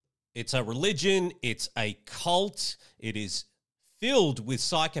It's a religion. It's a cult. It is filled with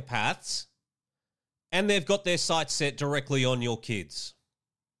psychopaths, and they've got their sights set directly on your kids.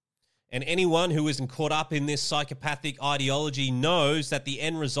 And anyone who isn't caught up in this psychopathic ideology knows that the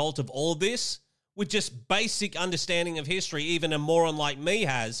end result of all of this, with just basic understanding of history, even a moron like me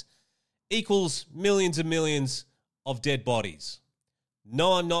has, equals millions and millions of dead bodies.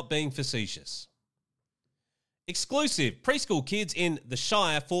 No, I'm not being facetious. Exclusive: preschool kids in the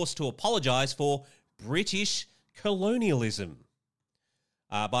Shire forced to apologise for British colonialism.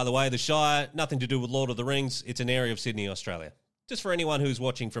 By the way, the Shire, nothing to do with Lord of the Rings. It's an area of Sydney, Australia. Just for anyone who's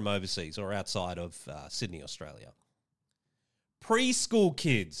watching from overseas or outside of Sydney, Australia. Preschool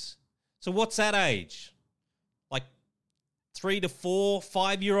kids. So what's that age? Like 3 to 4,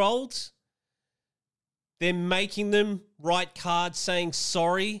 5-year-olds? They're making them write cards saying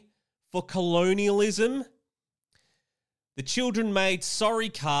sorry for colonialism. The children made sorry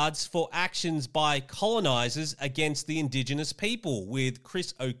cards for actions by colonisers against the Indigenous people, with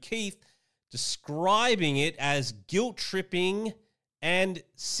Chris O'Keefe describing it as guilt-tripping and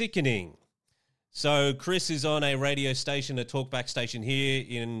sickening. So Chris is on a radio station, a talkback station here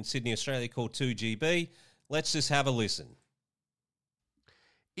in Sydney, Australia called 2GB. Let's just have a listen.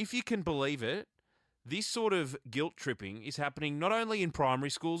 If you can believe it, this sort of guilt-tripping is happening not only in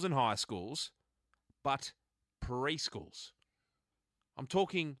primary schools and high schools, but preschools. I'm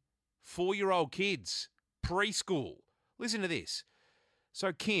talking 4-year-old kids, preschool. Listen to this.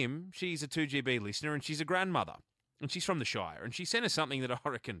 So Kim, she's a 2GB listener and she's a grandmother and she's from the Shire, and she sent us something that I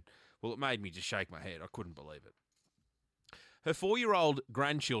reckon, well, it made me just shake my head. I couldn't believe it. Her 4-year-old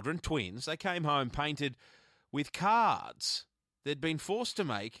grandchildren, twins, they came home painted with cards they'd been forced to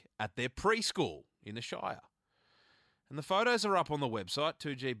make at their preschool in the Shire. And the photos are up on the website,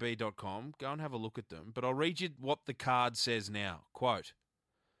 2gb.com. Go and have a look at them. But I'll read you what the card says now. Quote,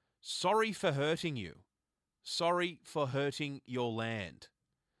 "Sorry for hurting you. Sorry for hurting your land."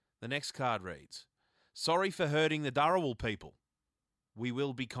 The next card reads, "Sorry for hurting the Dharawal people. We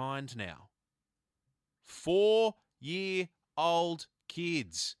will be kind now." 4-year-old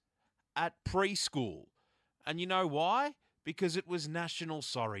kids at preschool. And you know why? Because it was National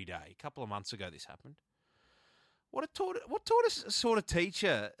Sorry Day. A couple of months ago this happened. What sort of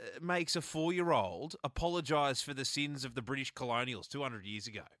teacher makes a 4-year-old apologise for the sins of the British colonials 200 years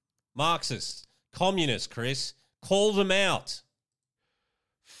ago? Marxists, communists, Chris. Call them out.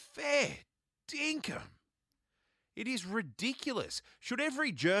 Fair dinkum. It is ridiculous. Should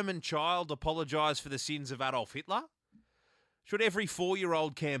every German child apologise for the sins of Adolf Hitler? Should every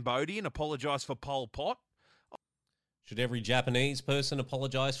 4-year-old Cambodian apologise for Pol Pot? Should every Japanese person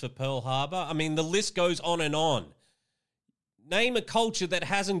apologise for Pearl Harbor? I mean, the list goes on and on. Name a culture that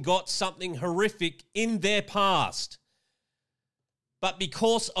hasn't got something horrific in their past. But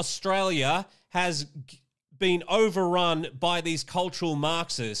because Australia has been overrun by these cultural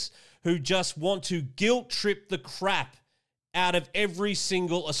Marxists who just want to guilt-trip the crap out of every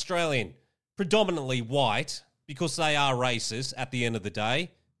single Australian, predominantly white, because they are racist at the end of the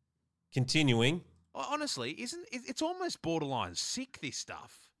day. Continuing. Honestly, it's almost borderline sick, this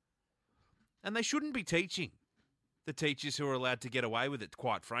stuff. And they shouldn't be teaching the teachers who are allowed to get away with it,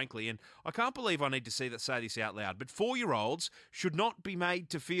 quite frankly. And I can't believe I need to say this out loud, but 4-year-olds should not be made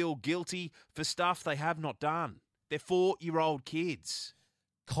to feel guilty for stuff they have not done. They're 4-year-old kids.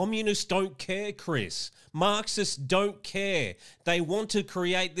 Communists don't care, Chris. Marxists don't care. They want to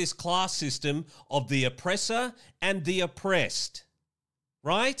create this class system of the oppressor and the oppressed.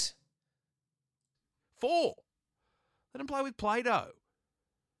 Right? 4. Let them play with Play-Doh.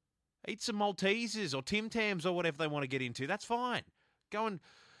 Eat some Maltesers or Tim Tams or whatever they want to get into. That's fine. Go and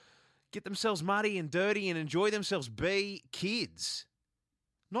get themselves muddy and dirty and enjoy themselves. Be kids.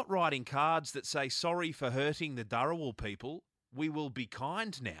 Not writing cards that say, "Sorry for hurting the Dharawal people. We will be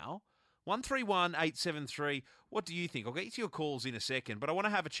kind now." 131873. What do you think? I'll get to your calls in a second, but I want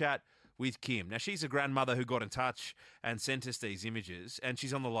to have a chat with Kim. Now, she's a grandmother who got in touch and sent us these images, and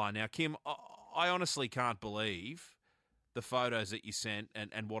she's on the line now. Kim, I honestly can't believe the photos that you sent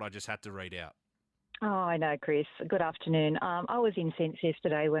and what I just had to read out. Oh, I know, Chris. Good afternoon. I was incensed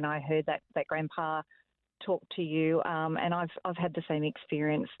yesterday when I heard that grandpa talk to you, and I've had the same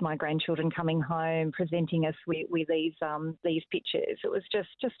experience. My grandchildren coming home, presenting us with these pictures. It was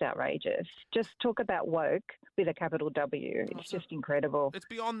just outrageous. Just talk about woke with a capital W. It's just incredible. It's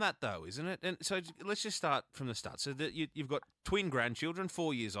beyond that, though, isn't it? And so let's just start from the start. So you've got twin grandchildren,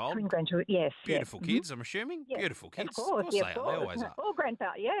 4 years old. Twin grandchildren, yes. Beautiful yes. kids, I'm assuming. Yes. Beautiful kids. Of course, they are. They always are. All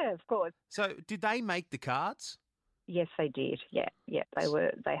grandpa, yeah, of course. So did they make the cards? Yes, they did. Yeah.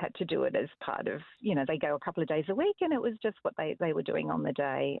 They had to do it as part of, they go a couple of days a week, and it was just what they were doing on the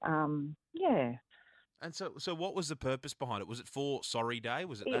day. Yeah. And so what was the purpose behind it? Was it for Sorry Day?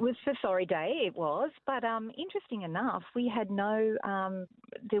 Was it that? It was for Sorry Day, it was. But interesting enough, we had no,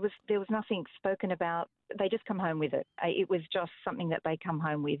 there was nothing spoken about. They just come home with it. It was just something that they come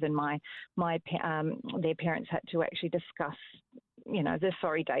home with, and their parents had to actually discuss, the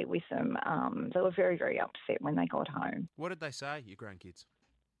Sorry Day with them. They were very, very upset when they got home. What did they say, your grandkids?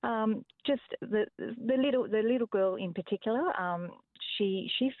 Just the little girl in particular.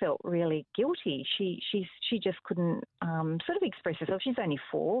 She felt really guilty. She just couldn't sort of express herself. She's only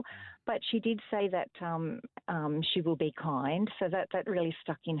 4, but she did say that she will be kind. So that really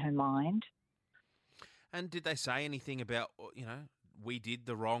stuck in her mind. And did they say anything about, we did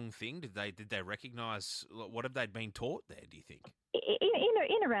the wrong thing? Did they recognise what have they been taught there, do you think?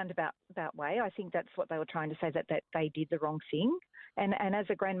 In a roundabout way, I think that's what they were trying to say, that they did the wrong thing. And as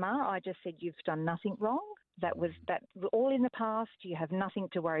a grandma, I just said, you've done nothing wrong. That was all in the past. You have nothing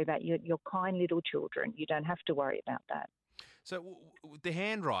to worry about. You're kind little children. You don't have to worry about that. So the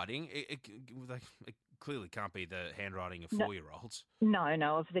handwriting, it clearly can't be the handwriting of 4-year-olds.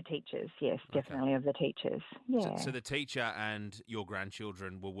 No, of the teachers. Yes, definitely of the teachers. Yeah. So the teacher and your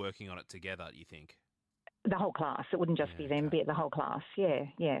grandchildren were working on it together, you think? The whole class. It wouldn't just be them, but the whole class. Yeah,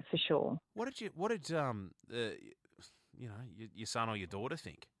 for sure. What did your son or your daughter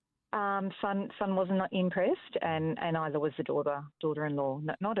think? Son was not impressed, and either was the daughter-in-law.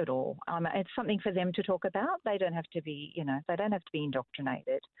 Not at all. It's something for them to talk about. They don't have to be, they don't have to be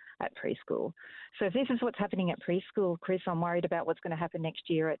indoctrinated at preschool. So if this is what's happening at preschool, Chris, I'm worried about what's going to happen next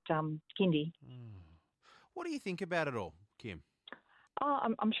year at kindy. What do you think about it all, Kim? Oh,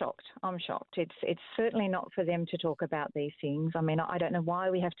 I'm shocked. It's certainly not for them to talk about these things. I mean, I don't know why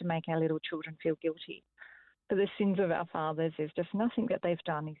we have to make our little children feel guilty for the sins of our fathers. There's just nothing that they've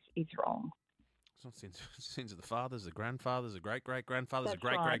done is wrong. It's not sins of the fathers, the grandfathers, the great-great-grandfathers, the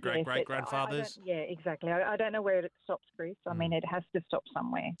That's right, great-great-great-great-grandfathers. Yeah, exactly. I don't know where it stops, Bruce. I mean, it has to stop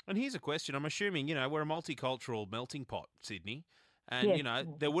somewhere. And here's a question. I'm assuming, we're a multicultural melting pot, Sydney. And, Yes.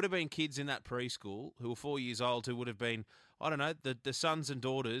 There would have been kids in that preschool who were 4 years old who would have been, I don't know, the sons and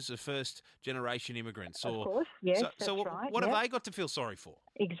daughters of first-generation immigrants. Of course, yes, so that's right. What have they got to feel sorry for?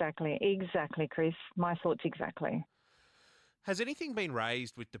 Exactly, Chris. My thoughts exactly. Has anything been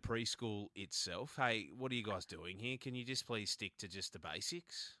raised with the preschool itself? Hey, what are you guys doing here? Can you just please stick to just the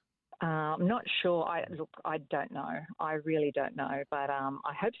basics? I'm not sure. I don't know. I really don't know, but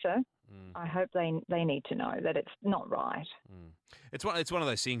I hope so. I hope they need to know that it's not right. It's one of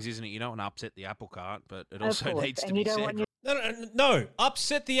those things, isn't it? You don't want to upset the apple cart, but it also needs to be said. No,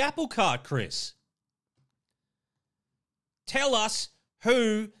 upset the apple cart, Chris. Tell us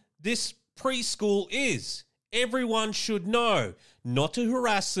who this preschool is. Everyone should know. Not to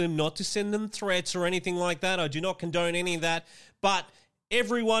harass them, not to send them threats or anything like that. I do not condone any of that. But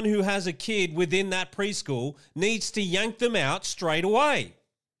everyone who has a kid within that preschool needs to yank them out straight away.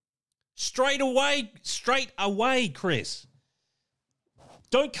 Straight away, Chris.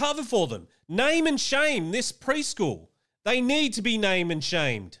 Don't cover for them. Name and shame this preschool. They need to be named and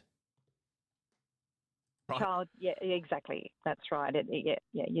shamed. Right. Child, yeah, exactly. That's right.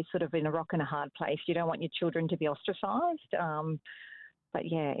 You're sort of in a rock and a hard place. You don't want your children to be ostracised. But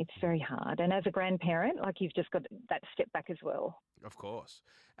yeah, it's very hard. And as a grandparent, you've just got that step back as well. Of course.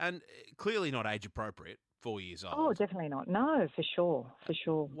 And clearly not age appropriate, 4 years old. Oh, definitely not. No, for sure.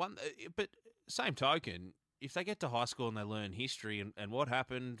 But same token, if they get to high school and they learn history and what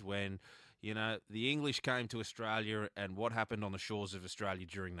happened when, the English came to Australia and what happened on the shores of Australia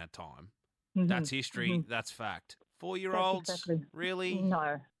during that time, that's history, that's fact. 4-year-olds, exactly. Really?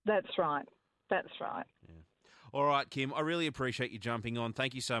 No, that's right. Yeah. All right, Kim, I really appreciate you jumping on.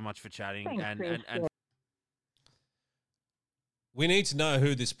 Thank you so much for chatting. Thanks, Chris. And We need to know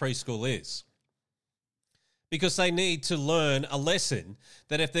who this preschool is. Because they need to learn a lesson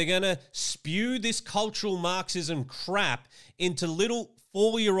that if they're going to spew this cultural Marxism crap into little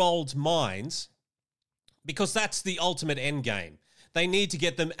 4-year-olds' minds, because that's the ultimate end game. They need to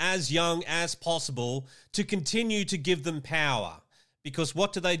get them as young as possible to continue to give them power. Because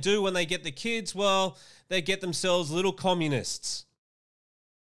what do they do when they get the kids? Well, they get themselves little communists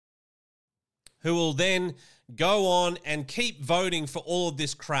who will then go on and keep voting for all of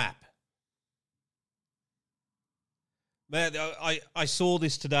this crap. Man, I saw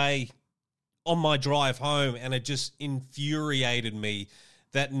this today on my drive home, and it just infuriated me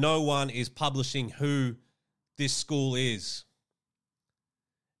that no one is publishing who this school is.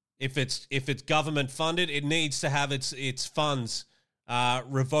 If it's government funded, it needs to have its funds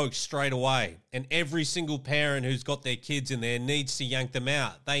revoked straight away. And every single parent who's got their kids in there needs to yank them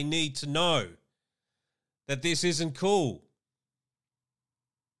out. They need to know that this isn't cool.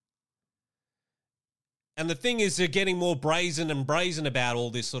 And the thing is, they're getting more brazen about all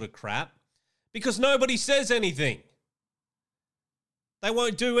this sort of crap because nobody says anything. They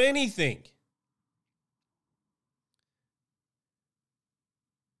won't do anything.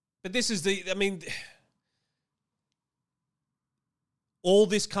 But this is all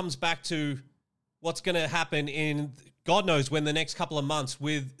this comes back to what's going to happen in God knows when, the next couple of months,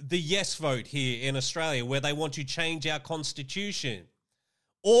 with the yes vote here in Australia, where they want to change our constitution,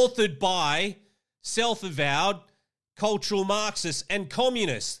 authored by self-avowed cultural Marxists and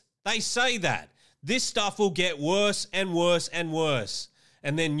communists. They say that. This stuff will get worse and worse and worse.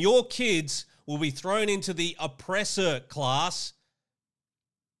 And then your kids will be thrown into the oppressor class.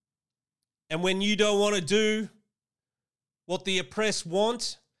 And when you don't want to do what the oppressed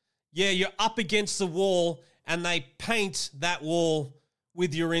want, you're up against the wall and they paint that wall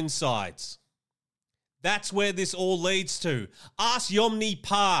with your insides. That's where this all leads to. Ask Yeonmi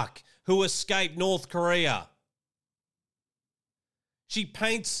Park, who escaped North Korea. She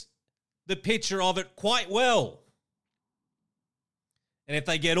paints the picture of it quite well. And if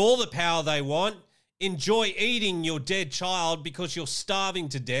they get all the power they want, enjoy eating your dead child because you're starving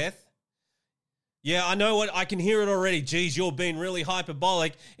to death. Yeah, I know what, I can hear it already. Geez, you're being really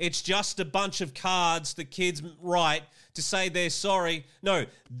hyperbolic. It's just a bunch of cards that kids write to say they're sorry. No,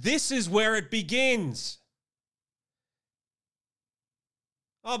 this is where it begins.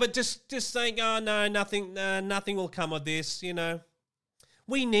 Oh, but just saying, oh no, nothing will come of this, you know.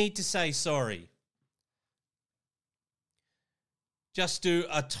 We need to say sorry. Just do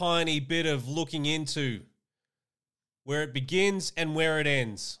a tiny bit of looking into where it begins and where it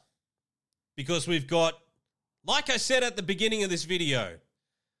ends. Because we've got, like I said at the beginning of this video,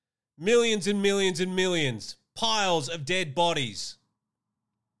 millions and millions and millions, piles of dead bodies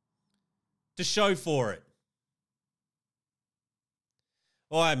to show for it.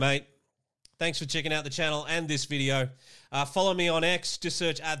 All right, mate. Thanks for checking out the channel and this video. Follow me on X. Just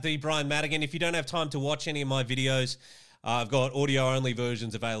search at The Brian Madigan. If you don't have time to watch any of my videos, I've got audio-only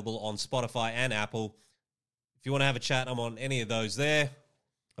versions available on Spotify and Apple. If you want to have a chat, I'm on any of those there.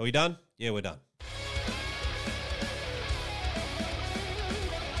 Are we done? Yeah, we're done.